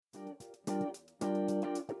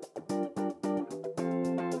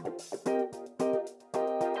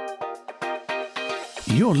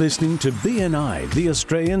You're listening to BNI, the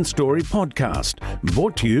Australian Story Podcast,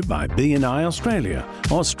 brought to you by BNI Australia,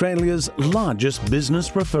 Australia's largest business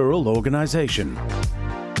referral organisation.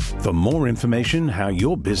 For more information how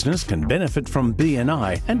your business can benefit from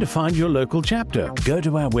BNI and to find your local chapter, go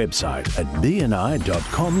to our website at bni.com.au.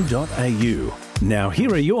 Now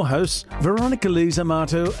here are your hosts, Veronica Lees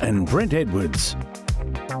Amato and Brent Edwards.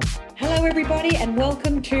 Hello everybody and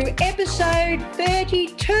welcome to episode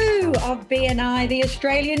 32 of BNI, the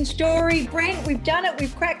Australian Story. Brent, we've done it.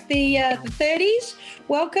 We've cracked the 30s.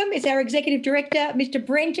 Welcome. It's our Executive Director, Mr.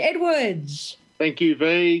 Brent Edwards. Thank you,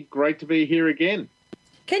 V. Great to be here again.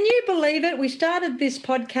 Can you believe it? We started this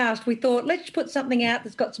podcast. We thought, let's put something out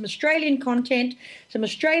that's got some Australian content, some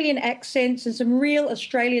Australian accents and some real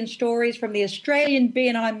Australian stories from the Australian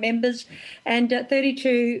BNI members. And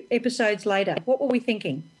 32 episodes later, what were we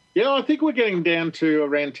thinking? Yeah, I think we're getting down to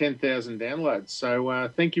around 10,000 downloads. So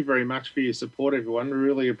thank you very much for your support, everyone. We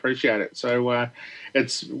really appreciate it. So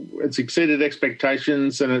it's exceeded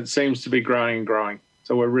expectations and it seems to be growing and growing.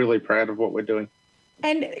 So we're really proud of what we're doing.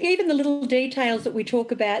 And even the little details that we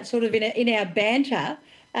talk about sort of in our banter,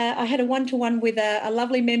 I had a one-to-one with a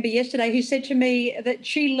lovely member yesterday who said to me that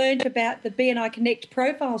she learned about the BNI Connect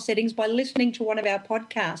profile settings by listening to one of our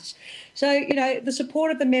podcasts. So, you know, the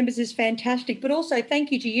support of the members is fantastic, but also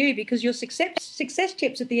thank you to you because your success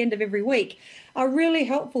tips at the end of every week are really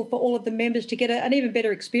helpful for all of the members to get an even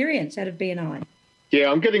better experience out of BNI. Yeah,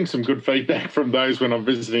 I'm getting some good feedback from those when I'm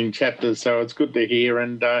visiting chapters, so it's good to hear.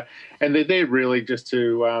 And they're there really just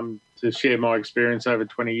to share my experience over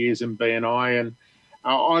 20 years in BNI. And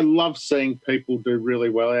I love seeing people do really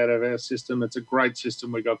well out of our system. It's a great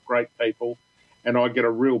system. We've got great people, and I get a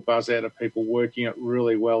real buzz out of people working it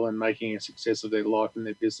really well and making a success of their life and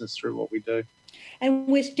their business through what we do. And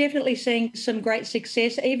we're definitely seeing some great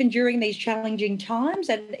success even during these challenging times.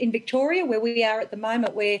 And in Victoria, where we are at the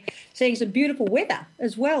moment, we're seeing some beautiful weather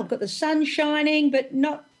as well. We've got the sun shining, but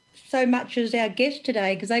not so much as our guest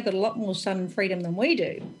today because they've got a lot more sun and freedom than we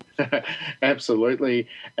do. Absolutely.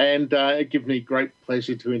 And it gives me great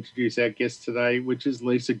pleasure to introduce our guest today, which is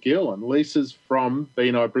Lisa Gill. And Lisa's from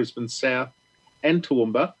BNI Brisbane South and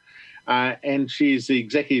Toowoomba. And she's the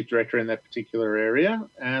executive director in that particular area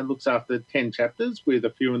and looks after 10 chapters with a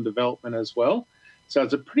few in development as well. So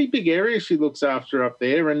it's a pretty big area she looks after up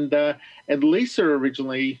there. And Lisa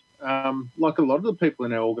originally, like a lot of the people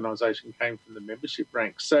in our organisation, came from the membership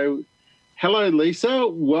ranks. So hello, Lisa.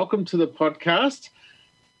 Welcome to the podcast.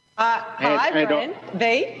 Hi, Brent.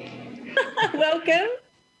 V. Welcome.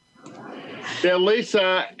 Now,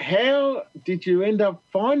 Lisa, how did you end up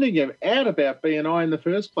finding out about BNI in the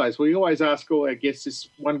first place? We always ask all our guests this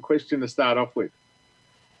one question to start off with.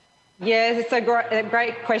 Yes, it's a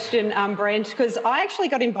great question, Brent, because I actually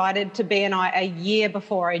got invited to BNI a year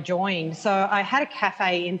before I joined. So I had a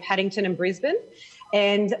cafe in Paddington and Brisbane,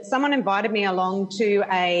 and someone invited me along to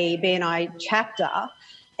a BNI chapter.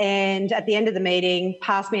 And at the end of the meeting,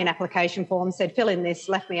 passed me an application form, said, fill in this,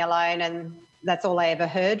 left me alone, and that's all I ever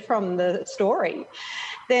heard from the story.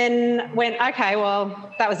 Then went, okay,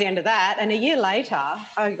 well, that was the end of that. And a year later,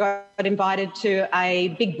 I got invited to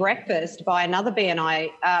a big breakfast by another BNI,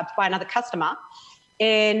 by another customer.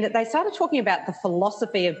 And they started talking about the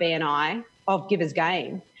philosophy of BNI, of Givers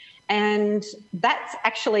Gain. And that's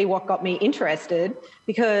actually what got me interested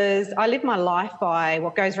because I live my life by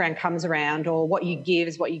what goes around comes around, or what you give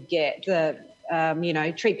is what you get.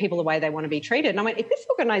 Treat people the way they want to be treated. And I went, if this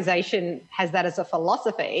organisation has that as a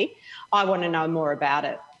philosophy, I want to know more about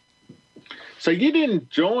it. So you didn't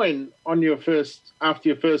join after your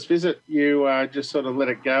first visit. You just sort of let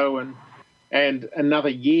it go, and another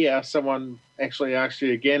year, someone actually asked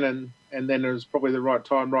you again, and then it was probably the right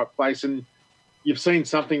time, right place, and you've seen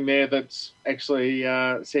something there that's actually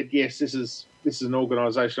said, yes, this is an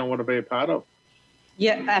organisation I want to be a part of.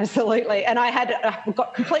 Yeah, absolutely. And I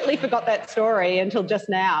completely forgot that story until just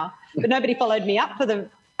now. But nobody followed me up for the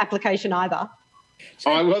application either.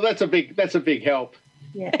 Well, that's a big help.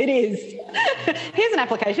 Yeah, it is. Here's an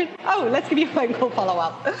application. Oh, let's give you a phone call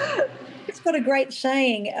follow-up. It's got a great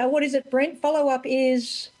saying. What is it, Brent? Follow-up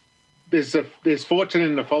is? There's fortune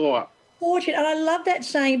in the follow-up. Fortune. And I love that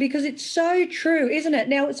saying because it's so true, isn't it?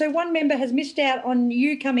 Now, so one member has missed out on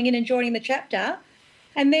you coming in and joining the chapter.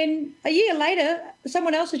 And then a year later,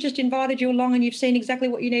 someone else has just invited you along and you've seen exactly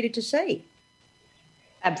what you needed to see.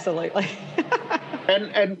 Absolutely.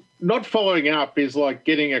 and not following up is like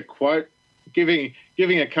getting a quote, giving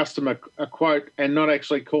a customer a quote and not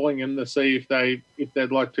actually calling them to see if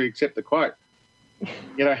they'd like to accept the quote.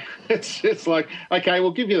 You know, it's like, okay,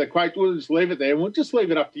 we'll give you the quote, we'll just leave it there, and we'll just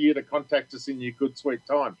leave it up to you to contact us in your good, sweet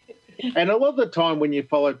time. And a lot of the time when you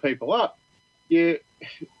follow people up,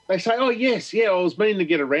 they say, oh, yes, I was meaning to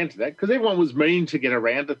get around to that, because everyone was meaning to get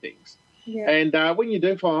around to things. Yeah. And when you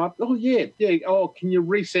do follow up, oh, yeah, oh, can you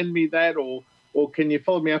resend me that, or can you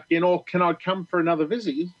follow me up again, or can I come for another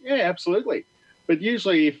visit? Yeah, absolutely. But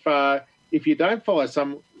usually if you don't follow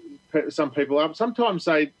some people up, sometimes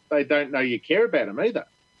they don't know you care about them either.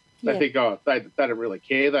 They think, oh, they don't really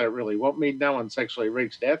care, they don't really want me, no one's actually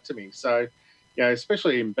reached out to me. So,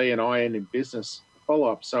 especially in B&I and in business,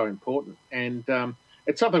 follow-up's so important. And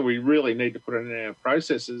it's something we really need to put in our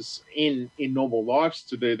processes in normal lives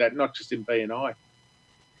to do that, not just in B&I.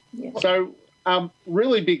 Yeah. So,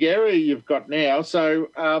 really big area you've got now.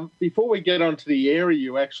 So before we get onto the area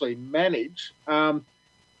you actually manage,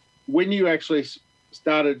 when you actually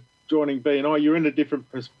started joining B&I, you're in a different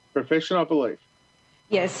profession, I believe.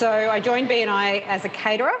 Yeah, so I joined B&I as a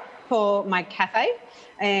caterer for my cafe,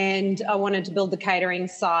 and I wanted to build the catering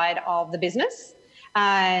side of the business.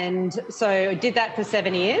 And so I did that for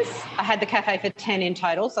 7 years. I had the cafe for 10 in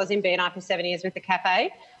total, so I was in B&I for 7 years with the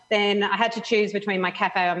cafe. Then I had to choose between my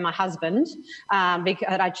cafe and my husband,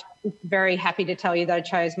 because I'm very happy to tell you that I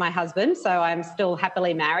chose my husband, so I'm still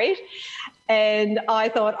happily married. And I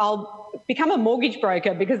thought I'll become a mortgage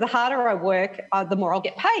broker, because the harder I work, the more I'll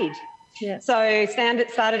get paid. Yeah. So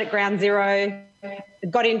started at ground zero,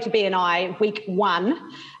 got into B&I week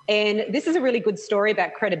 1. And this is a really good story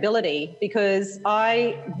about credibility, because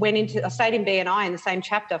I stayed in B&I in the same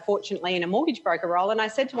chapter, fortunately, in a mortgage broker role. And I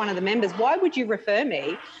said to one of the members, why would you refer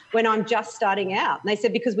me when I'm just starting out? And they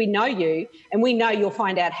said, because we know you and we know you'll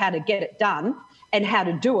find out how to get it done and how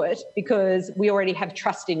to do it, because we already have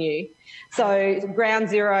trust in you. So ground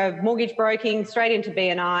zero, mortgage broking, straight into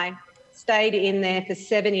B&I, stayed in there for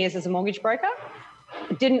 7 years as a mortgage broker.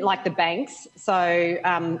 Didn't like the banks, so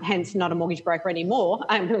hence not a mortgage broker anymore.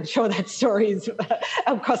 I'm sure that story is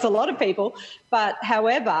across a lot of people. But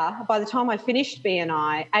however, by the time I finished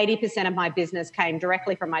B&I, 80% of my business came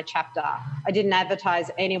directly from my chapter. I didn't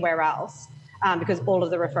advertise anywhere else because all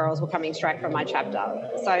of the referrals were coming straight from my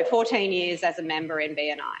chapter. So 14 years as a member in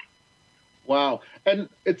B&I. Wow. And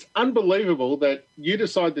it's unbelievable that you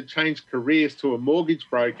decided to change careers to a mortgage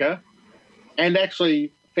broker and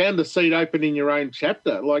actually found a seat open in your own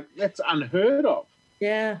chapter. Like, that's unheard of.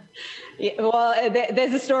 Yeah. Well,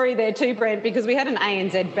 there's a story there too, Brent, because we had an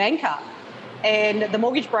ANZ banker and the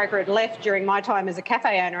mortgage broker had left during my time as a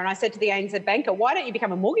cafe owner, and I said to the ANZ banker, why don't you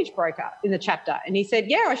become a mortgage broker in the chapter? And he said,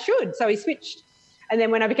 yeah, I should. So he switched. And then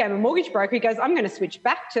when I became a mortgage broker, he goes, I'm going to switch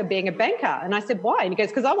back to being a banker. And I said, why? And he goes,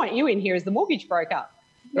 because I want you in here as the mortgage broker.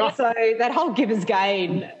 Oh. So that whole givers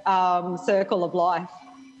gain circle of life.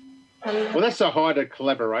 Well, that's a height of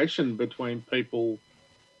collaboration between people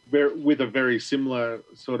with a very similar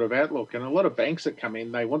sort of outlook. And a lot of banks that come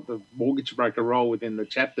in, they want the mortgage broker role within the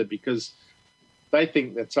chapter because they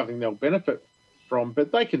think that's something they'll benefit from.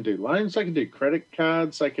 But they can do loans, they can do credit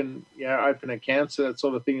cards, they can open accounts, that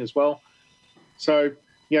sort of thing as well. So,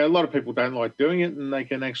 a lot of people don't like doing it, and they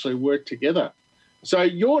can actually work together. So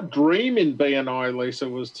your dream in B&I, Lisa,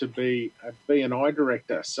 was to be a B&I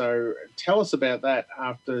director. So tell us about that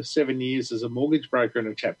after 7 years as a mortgage broker in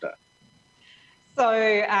a chapter.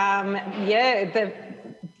 So,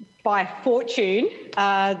 by fortune,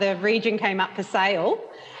 the region came up for sale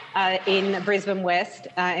in Brisbane West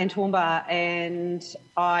and Toowoomba, and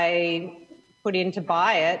I put in to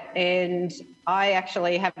buy it, and I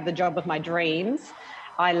actually have the job of my dreams.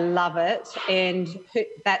 I love it. And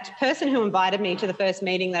that person who invited me to the first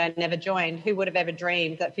meeting that I never joined, who would have ever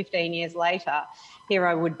dreamed that 15 years later, here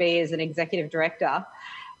I would be as an executive director.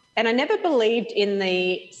 And I never believed in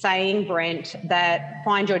the saying, Brent, that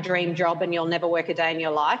find your dream job and you'll never work a day in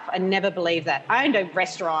your life. I never believed that. I owned a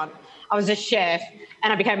restaurant, I was a chef,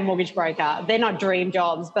 and I became a mortgage broker. They're not dream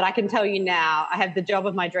jobs, but I can tell you now, I have the job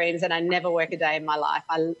of my dreams and I never work a day in my life.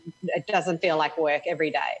 It doesn't feel like work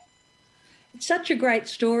every day. It's such a great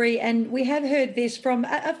story, and we have heard this from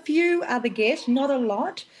a few other guests, not a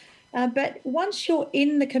lot, but once you're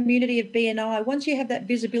in the community of B&I, once you have that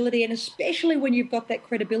visibility, and especially when you've got that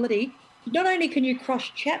credibility, not only can you cross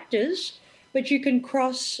chapters, but you can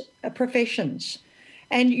cross professions,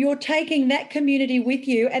 and you're taking that community with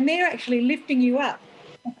you, and they're actually lifting you up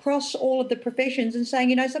across all of the professions and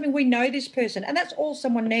saying, something, we know this person, and that's all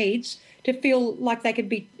someone needs to feel like they could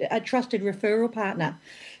be a trusted referral partner.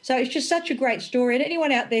 So it's just such a great story. And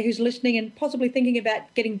anyone out there who's listening and possibly thinking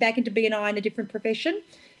about getting back into B&I in a different profession,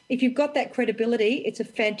 if you've got that credibility, it's a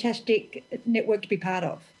fantastic network to be part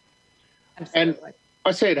of. Absolutely. And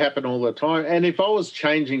I see it happen all the time. And if I was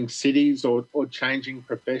changing cities or changing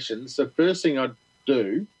professions, the first thing I'd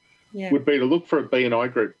do would be to look for a B&I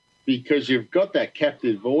group, because you've got that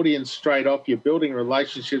captive audience straight off. You're building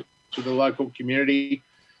relationships with the local community,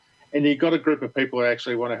 and you've got a group of people who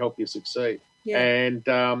actually want to help you succeed. Yeah. And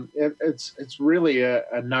it's really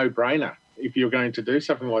a no-brainer if you're going to do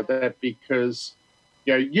something like that, because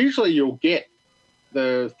usually you'll get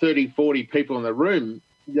the 30, 40 people in the room,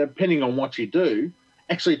 depending on what you do,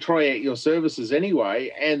 actually try out your services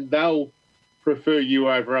anyway, and they'll prefer you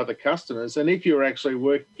over other customers. And if you're actually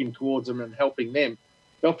working towards them and helping them,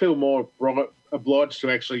 they'll feel more obliged to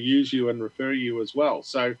actually use you and refer you as well.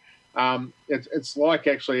 So it's like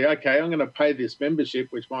actually, okay, I'm going to pay this membership,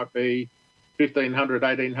 which might be $1,500,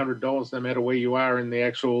 $1,800, no matter where you are in the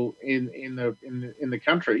actual in the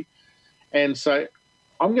country, and so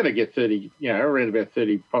I'm going to get 30, around about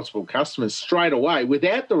 30 possible customers straight away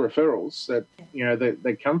without the referrals that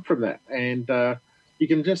come from that, and you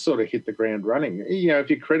can just sort of hit the ground running. If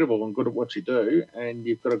you're credible and good at what you do, and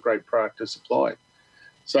you've got a great product to supply.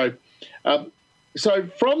 So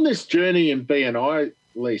from this journey in BNI,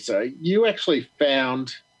 Lisa, you actually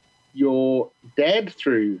found your dad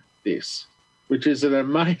through this, which is an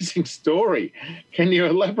amazing story. Can you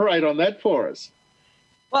elaborate on that for us?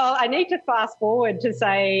 Well, I need to fast forward to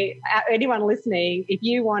say, anyone listening, if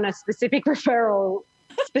you want a specific referral,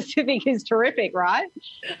 specific is terrific, right?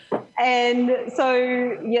 And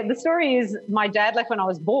so, the story is my dad left when I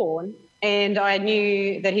was born, and I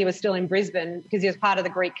knew that he was still in Brisbane because he was part of the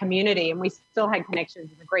Greek community, and we still had connections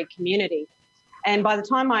in the Greek community. And by the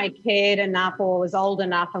time I cared enough or was old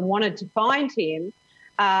enough and wanted to find him,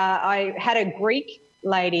 I had a Greek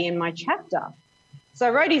lady in my chapter. So I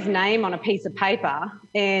wrote his name on a piece of paper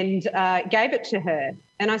and gave it to her.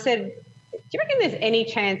 And I said, do you reckon there's any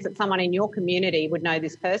chance that someone in your community would know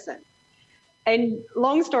this person? And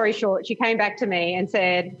long story short, she came back to me and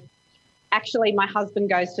said, actually, my husband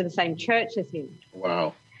goes to the same church as him.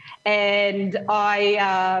 Wow. And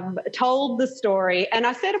I told the story, and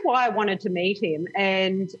I said why I wanted to meet him.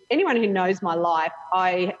 And anyone who knows my life,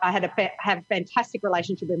 I have a fantastic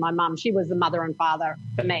relationship with my mum. She was the mother and father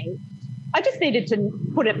for me. I just needed to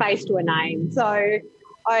put a face to a name. So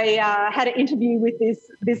I had an interview with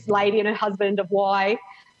this lady and her husband of why,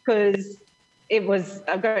 because it was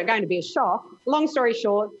going to be a shock. Long story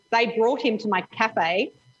short, they brought him to my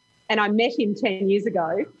cafe, and I met him 10 years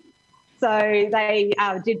ago. So they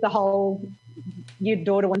did the whole your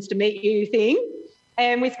daughter wants to meet you thing.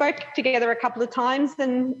 And we spoke together a couple of times,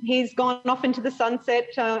 and he's gone off into the sunset,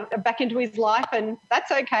 back into his life, and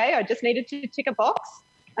that's okay. I just needed to tick a box,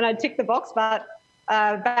 and I ticked the box, but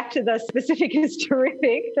back to the specific is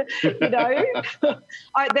terrific.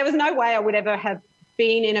 There was no way I would ever have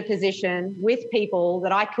been in a position with people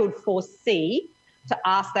that I could foresee to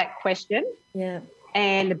ask that question. Yeah.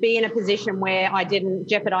 And be in a position where I didn't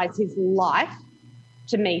jeopardise his life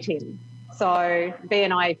to meet him. So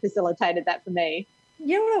BNI facilitated that for me.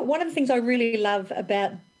 One of the things I really love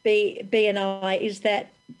about BNI is that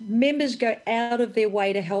members go out of their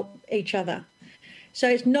way to help each other. So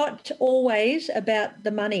it's not always about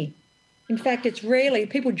the money. In fact, it's rarely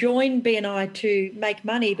people join BNI to make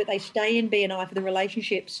money, but they stay in BNI for the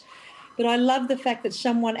relationships. But I love the fact that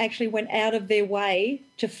someone actually went out of their way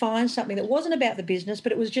to find something that wasn't about the business,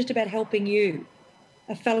 but it was just about helping you,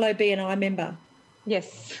 a fellow BNI member.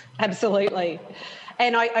 Yes, absolutely.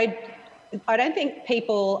 And I don't think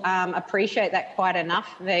people appreciate that quite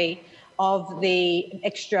enough, of the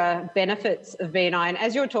extra benefits of BNI. And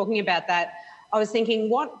as you were talking about that, I was thinking,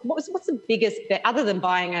 what's the biggest, other than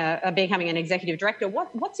becoming an executive director,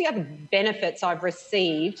 what's the other benefits I've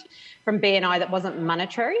received from BNI that wasn't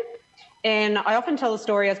monetary? And I often tell the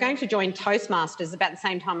story, I was going to join Toastmasters about the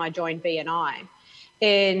same time I joined BNI,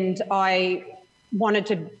 and I wanted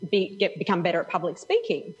to become better at public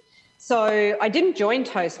speaking. So I didn't join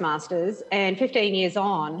Toastmasters, and 15 years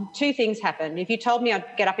on, two things happened. If you told me I'd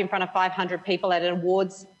get up in front of 500 people at an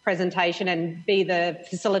awards presentation and be the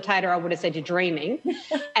facilitator, I would have said you're dreaming.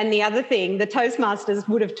 And the other thing, the Toastmasters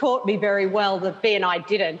would have taught me very well that BNI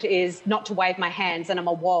didn't, is not to wave my hands, and I'm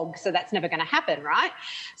a WOG, so that's never going to happen, right?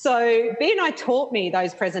 So BNI taught me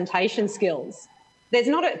those presentation skills. There's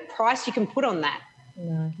not a price you can put on that.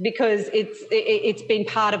 No. Because it's been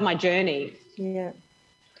part of my journey. Yeah.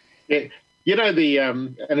 Yeah,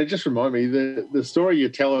 and it just reminded me, the story you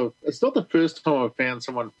tell, it's not the first time I've found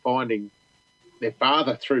someone finding their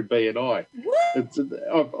father through BNI.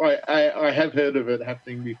 What? I have heard of it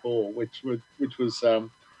happening before, which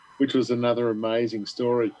was another amazing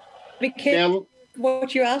story. Because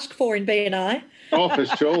what you ask for in BNI. Oh, for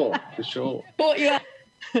sure. What you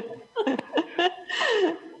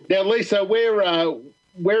Now, Lisa,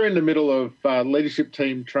 we're in the middle of leadership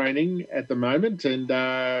team training at the moment, and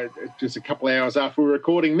just a couple of hours after we're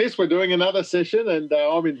recording this, we're doing another session, and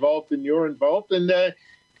I'm involved and you're involved. And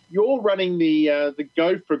you're running the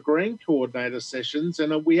Go for Green coordinator sessions,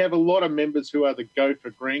 and we have a lot of members who are the Go for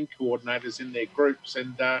Green coordinators in their groups,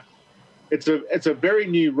 and it's a very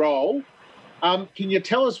new role. Can you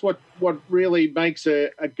tell us what really makes a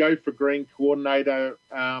Go for Green coordinator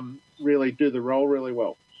really do the role really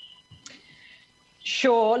well?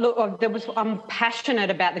 Sure. Look, I'm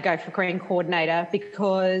passionate about the Go for Green coordinator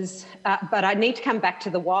because, but I need to come back to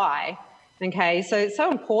the why. Okay, so it's so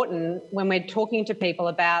important when we're talking to people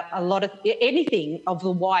about a lot of anything of the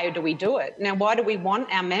why do we do it. Now, why do we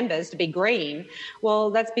want our members to be green? Well,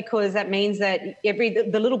 that's because that means that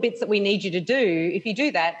the little bits that we need you to do, if you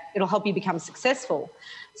do that, it'll help you become successful.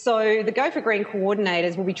 So the Go for Green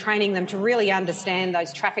coordinators will be training them to really understand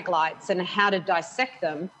those traffic lights and how to dissect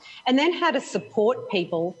them, and then how to support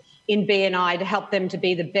people in BNI to help them to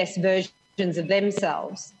be the best versions of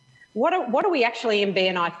themselves. What are we actually in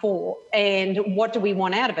BNI for, and what do we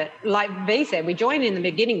want out of it? Like V said, we joined in the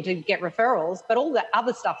beginning to get referrals, but all the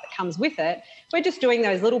other stuff that comes with it, we're just doing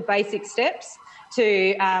those little basic steps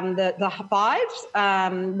to the fives.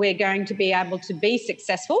 We're going to be able to be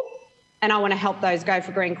successful, and I want to help those Go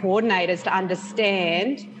for Green coordinators to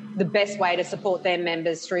understand the best way to support their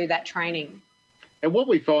members through that training. And what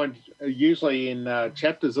we find usually in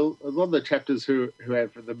chapters, a lot of the chapters who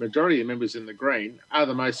have the majority of members in the green are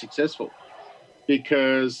the most successful,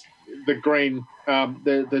 because the green,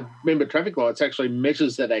 the member traffic lights actually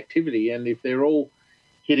measures that activity, and if they're all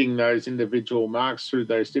hitting those individual marks through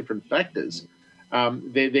those different factors,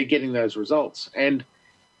 they're getting those results. And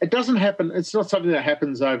it doesn't happen. It's not something that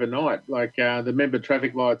happens overnight. Like the member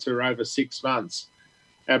traffic lights are over 6 months,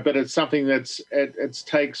 but it's something it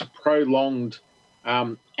takes prolonged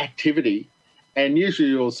activity, and usually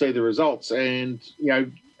you'll see the results. And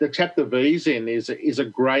the chapter V's in is a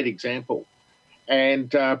great example.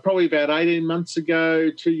 And probably about 18 months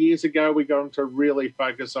ago, 2 years ago, we got them to really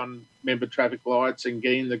focus on member traffic lights and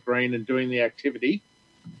getting the green and doing the activity.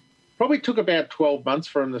 Probably took about 12 months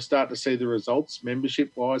for them to start to see the results,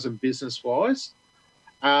 membership wise and business wise.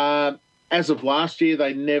 As of last year,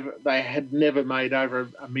 they had never made over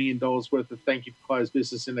 $1 million worth of thank you for closed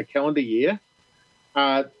business in a calendar year.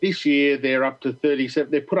 This year, they're up to 37.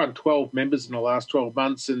 They've put on 12 members in the last 12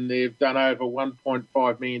 months, and they've done over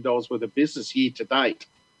 $1.5 million worth of business year to date.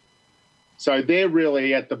 So they're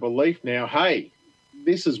really at the belief now, hey,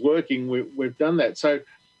 this is working. We've done that. So,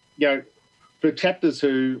 for chapters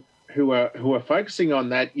who are focusing on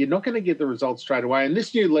that, you're not going to get the results straight away. And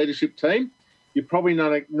this new leadership team, you're probably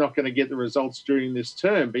not going to get the results during this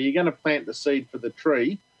term, but you're going to plant the seed for the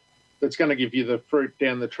tree that's going to give you the fruit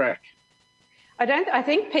down the track. I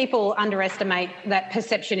think people underestimate that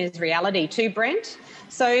perception is reality too, Brent.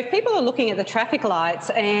 So if people are looking at the traffic lights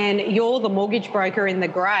and you're the mortgage broker in the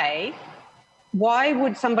grey, why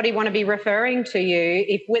would somebody want to be referring to you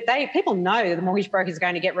if people know the mortgage broker is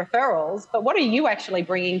going to get referrals, but what are you actually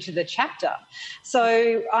bringing to the chapter?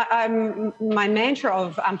 So my mantra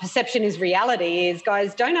of perception is reality is,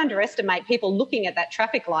 guys, don't underestimate people looking at that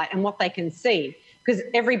traffic light and what they can see, because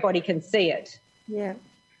everybody can see it. Yeah.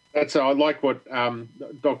 I like what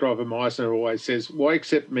Dr. Ivan Meisner always says, why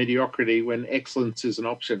accept mediocrity when excellence is an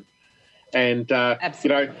option? And,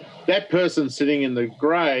 that person sitting in the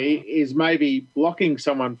grey is maybe blocking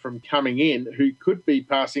someone from coming in who could be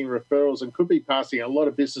passing referrals and could be passing a lot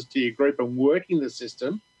of business to your group and working the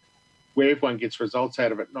system where everyone gets results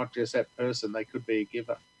out of it, not just that person. They could be a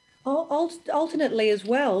giver. Alternately as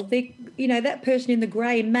well, that person in the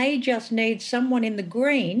grey may just need someone in the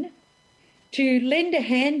green to lend a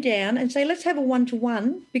hand down and say, let's have a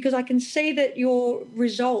one-to-one, because I can see that your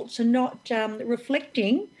results are not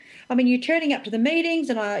reflecting. I mean, you're turning up to the meetings,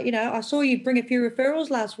 and I saw you bring a few referrals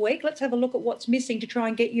last week. Let's have a look at what's missing to try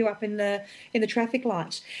and get you up in the traffic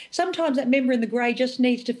lights. Sometimes that member in the grey just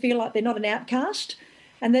needs to feel like they're not an outcast,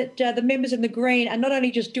 and that the members in the green are not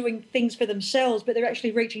only just doing things for themselves, but they're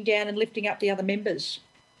actually reaching down and lifting up the other members.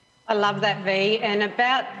 I love that, V. And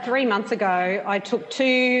about 3 months ago, I took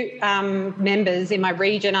 2 members in my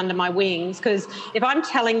region under my wings, because if I'm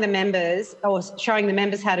telling the members or showing the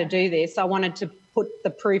members how to do this, I wanted to put the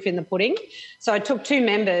proof in the pudding. So I took 2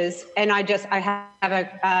 members, and I have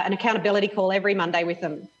an accountability call every Monday with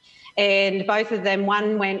them. And both of them,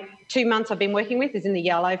 one went 2 months I've been working with is in the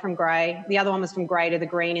yellow from grey. The other one was from grey to the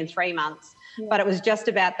green in 3 months. Yeah. But it was just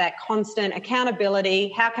about that constant accountability.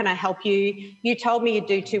 How can I help you? You told me you'd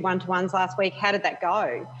do 2 one-to-ones last week. How did that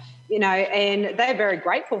go? And they're very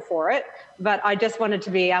grateful for it. But I just wanted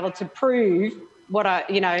to be able to prove what if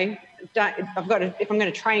I'm going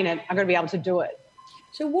to train it, I've got to be able to do it.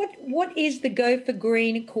 So what is the Go for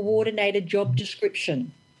Green coordinator job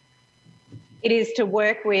description? It is to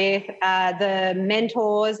work with the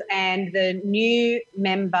mentors and the new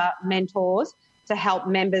member mentors to help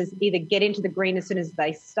members either get into the green as soon as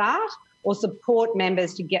they start, or support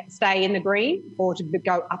members to stay in the green or to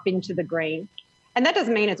go up into the green. And that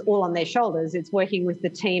doesn't mean it's all on their shoulders. It's working with the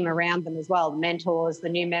team around them as well, the mentors, the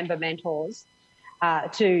new member mentors,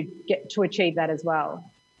 to achieve that as well.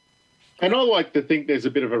 And I like to think there's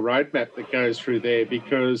a bit of a roadmap that goes through there,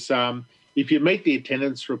 because if you meet the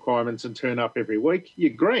attendance requirements and turn up every week,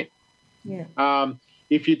 you're green. Yeah.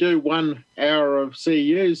 If you do 1 hour of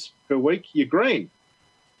CEUs per week, you're green.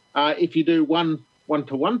 If you do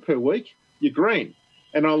one-to-one per week, you're green.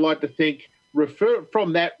 And I like to think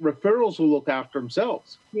from that, referrals will look after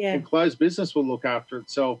themselves. Yeah. And closed business will look after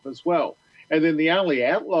itself as well. And then the only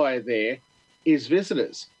outlier there is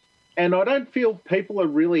visitors. And I don't feel people are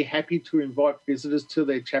really happy to invite visitors to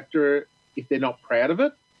their chapter if they're not proud of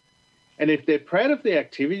it. And if they're proud of the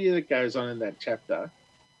activity that goes on in that chapter,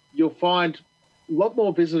 you'll find a lot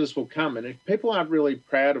more visitors will come. And if people aren't really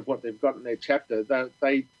proud of what they've got in their chapter,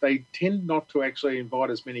 they tend not to actually invite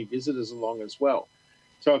as many visitors along as well.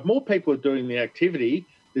 So if more people are doing the activity,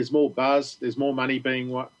 there's more buzz, there's more money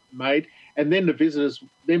being made, and then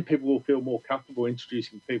then people will feel more comfortable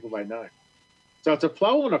introducing people they know. So it's a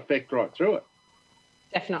flow-on effect right through it.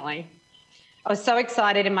 Definitely. I was so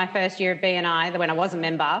excited in my first year at BNI, when I was a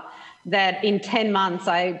member, that in 10 months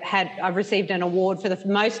I received an award for the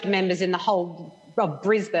most members in the whole of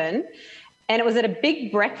Brisbane. And it was at a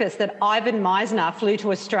big breakfast that Ivan Meisner flew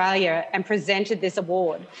to Australia and presented this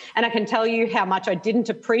award. And I can tell you how much I didn't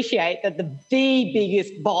appreciate that the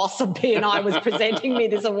biggest boss of BNI was presenting me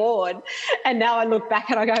this award. And now I look back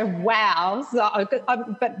and I go, wow.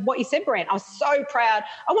 But what you said, Brent, I was so proud.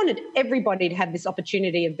 I wanted everybody to have this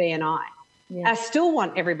opportunity of BNI. Yeah. I still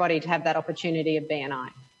want everybody to have that opportunity of BNI.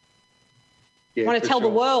 Yeah, I want to tell the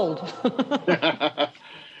world.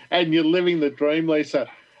 And you're living the dream, Lisa.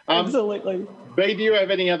 Absolutely. B, do you have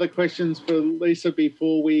any other questions for Lisa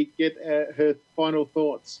before we get her final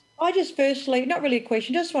thoughts? I just firstly, not really a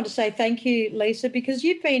question, just want to say thank you, Lisa, because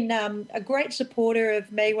you've been a great supporter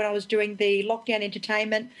of me when I was doing the lockdown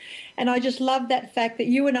entertainment. And I just love that fact that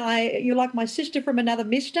you're like my sister from another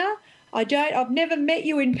mister. I've never met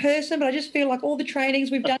you in person, but I just feel like all the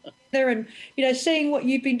trainings we've done together and, seeing what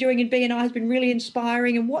you've been doing in BNI has been really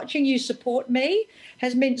inspiring, and watching you support me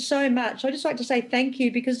has meant so much. So I just like to say thank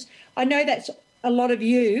you, because I know that's a lot of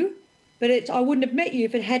you, but I wouldn't have met you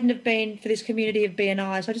if it hadn't have been for this community of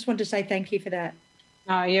BNI. So I just wanted to say thank you for that.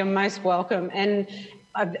 Oh, you're most welcome. And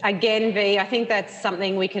again, V, I think that's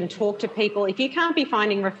something we can talk to people. If you can't be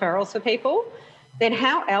finding referrals for people, then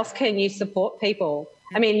how else can you support people?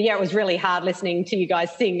 I mean, yeah, it was really hard listening to you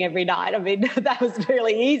guys sing every night. I mean, that was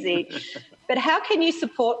really easy. But how can you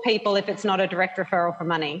support people if it's not a direct referral for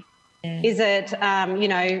money? Yeah.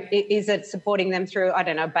 Is it supporting them through, I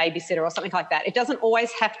don't know, a babysitter or something like that? It doesn't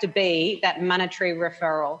always have to be that monetary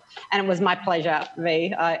referral. And it was my pleasure,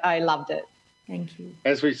 V. I loved it. Thank you.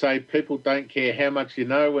 As we say, people don't care how much you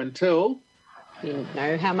know until you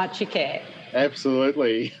know how much you care.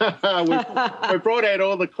 Absolutely. we brought out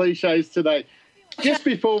all the cliches today. Just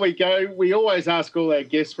before we go, we always ask all our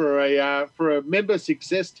guests for a member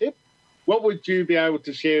success tip. What would you be able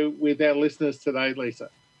to share with our listeners today, Lisa?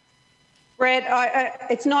 Brett,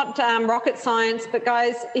 it's not rocket science, but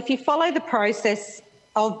guys, if you follow the process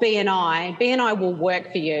of BNI will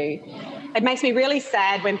work for you. It makes me really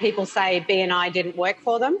sad when people say BNI didn't work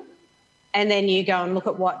for them, and then you go and look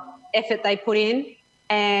at what effort they put in.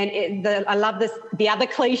 And I love the other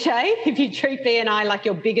cliche, if you treat BNI like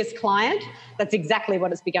your biggest client, that's exactly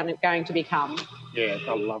what it's going to become. Yeah,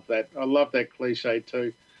 I love that. I love that cliche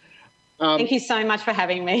too. Thank you so much for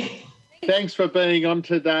having me. Thanks for being on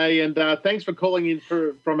today, and thanks for calling in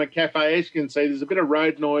from a cafe. As you can see, there's a bit of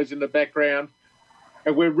road noise in the background,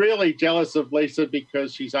 and we're really jealous of Lisa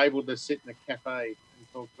because she's able to sit in a cafe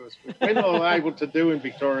and talk to us, which we're not able to do in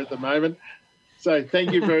Victoria at the moment. So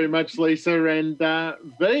thank you very much, Lisa. And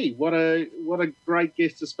V, what a great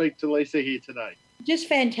guest to speak to Lisa here today. Just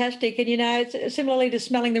fantastic. And, it's similarly to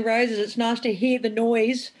smelling the roses, it's nice to hear the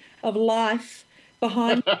noise of life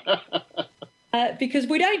behind because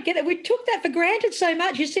we don't get it. We took that for granted so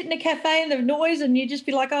much. You sit in a cafe and the noise and you just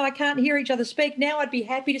be like, oh, I can't hear each other speak. Now I'd be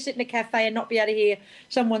happy to sit in a cafe and not be able to hear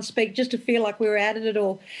someone speak, just to feel like we were out of it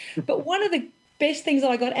all. But one of the best things that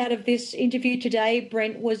I got out of this interview today,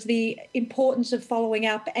 Brent, was the importance of following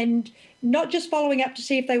up, and not just following up to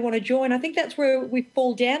see if they want to join. I think that's where we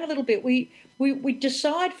fall down a little bit. We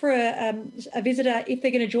decide for a visitor if they're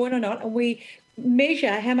going to join or not, and we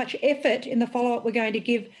measure how much effort in the follow-up we're going to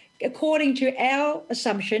give according to our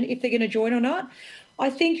assumption, if they're going to join or not, I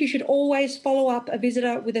think you should always follow up a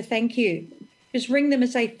visitor with a thank you. Just ring them and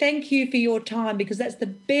say, thank you for your time, because that's the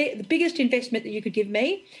biggest investment that you could give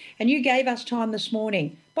me. And you gave us time this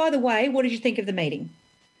morning. By the way, what did you think of the meeting?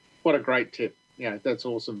 What a great tip. Yeah, that's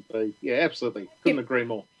awesome, Bea. Yeah, absolutely. Couldn't agree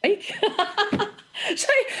more.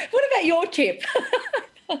 So what about your tip?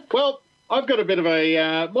 Well, I've got a bit of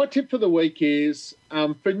my tip for the week is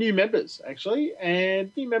for new members, actually, and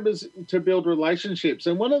new members to build relationships.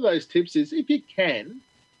 And one of those tips is, if you can,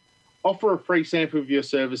 offer a free sample of your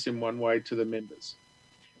service in one way to the members.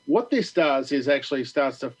 What this does is actually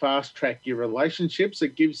starts to fast-track your relationships.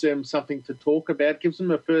 It gives them something to talk about, gives them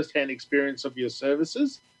a first-hand experience of your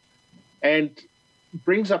services, and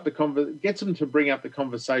gets them to bring up the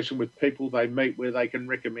conversation with people they meet where they can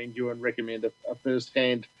recommend you and recommend a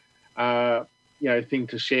first-hand thing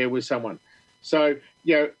to share with someone. So,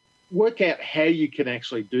 work out how you can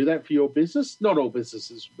actually do that for your business. Not all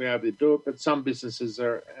businesses will be able to do it, but some businesses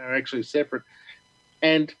are actually separate.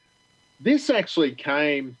 And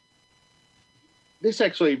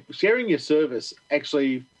sharing your service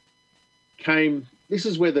actually came, this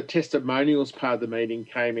is where the testimonials part of the meeting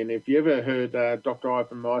came in. If you ever heard Dr.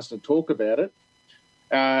 Ivan Meissner talk about it,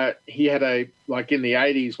 he had in the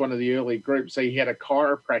 80s, one of the early groups, he had a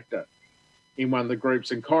chiropractor in one of the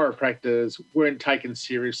groups, and chiropractors weren't taken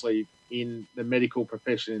seriously in the medical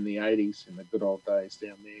profession in the 80s, in the good old days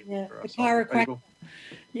down there. Yeah, the chiropractor.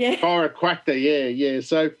 Yeah. Chiropractor, yeah.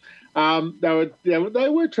 So they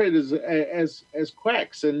were treated as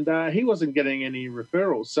quacks, and he wasn't getting any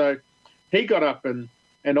referrals. So he got up and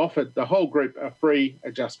offered the whole group a free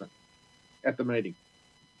adjustment at the meeting.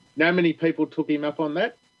 Know how many people took him up on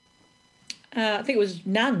that? I think it was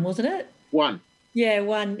none, wasn't it? One. Yeah,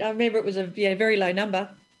 one. I remember it was a very low number.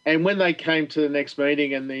 And when they came to the next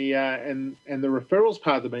meeting and the referrals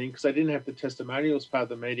part of the meeting, because they didn't have the testimonials part of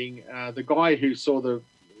the meeting, the guy who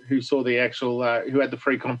had the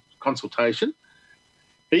free consultation,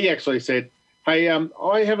 he actually said, "Hey,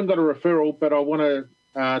 I haven't got a referral, but I want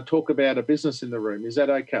to talk about a business in the room. Is that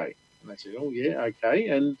okay?" And they said, "Oh yeah, okay."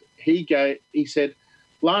 And he said,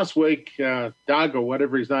 "Last week, Doug, or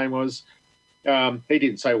whatever his name was." He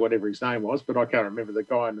didn't say whatever his name was, but I can't remember the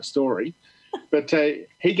guy in the story. But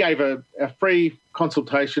he gave a free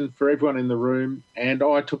consultation for everyone in the room, and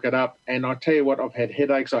I took it up. And I tell you what, I've had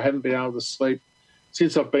headaches. I haven't been able to sleep.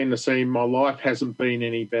 Since I've been to see him, my life hasn't been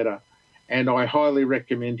any better. And I highly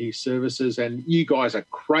recommend his services. And you guys are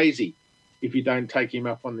crazy if you don't take him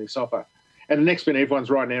up on this offer. And the next minute,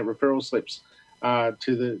 everyone's writing out referral slips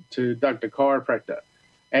to Doug the chiropractor.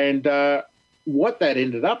 And what that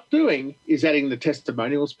ended up doing is adding the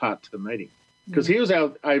testimonials part to the meeting, because he was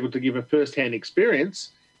able to give a first-hand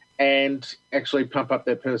experience and actually pump up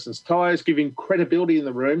that person's tyres, giving credibility in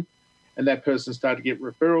the room, and that person started to get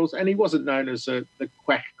referrals, and he wasn't known as the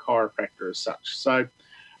quack chiropractor as such. So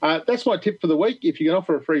that's my tip for the week. If you can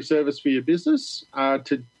offer a free service for your business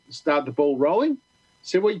to start the ball rolling,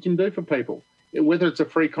 see what you can do for people, whether it's a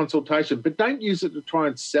free consultation, but don't use it to try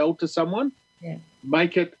and sell to someone. Yeah.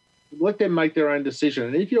 Let them make their own decision.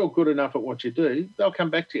 And if you're good enough at what you do, they'll come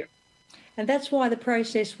back to you. And that's why the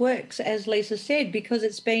process works, as Lisa said, because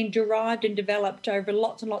it's been derived and developed over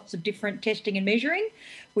lots and lots of different testing and measuring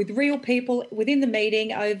with real people within the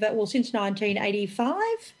meeting since 1985.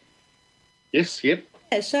 Yes, yep.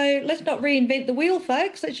 So let's not reinvent the wheel,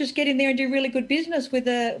 folks. Let's just get in there and do really good business with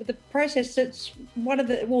the process that's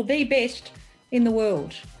the best in the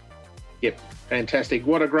world. Yep, fantastic.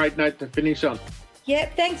 What a great note to finish on.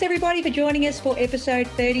 Yep, thanks everybody for joining us for episode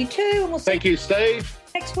 32. And we'll Thank you, Steve.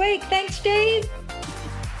 Next week. Thanks, Steve.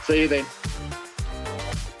 See you then.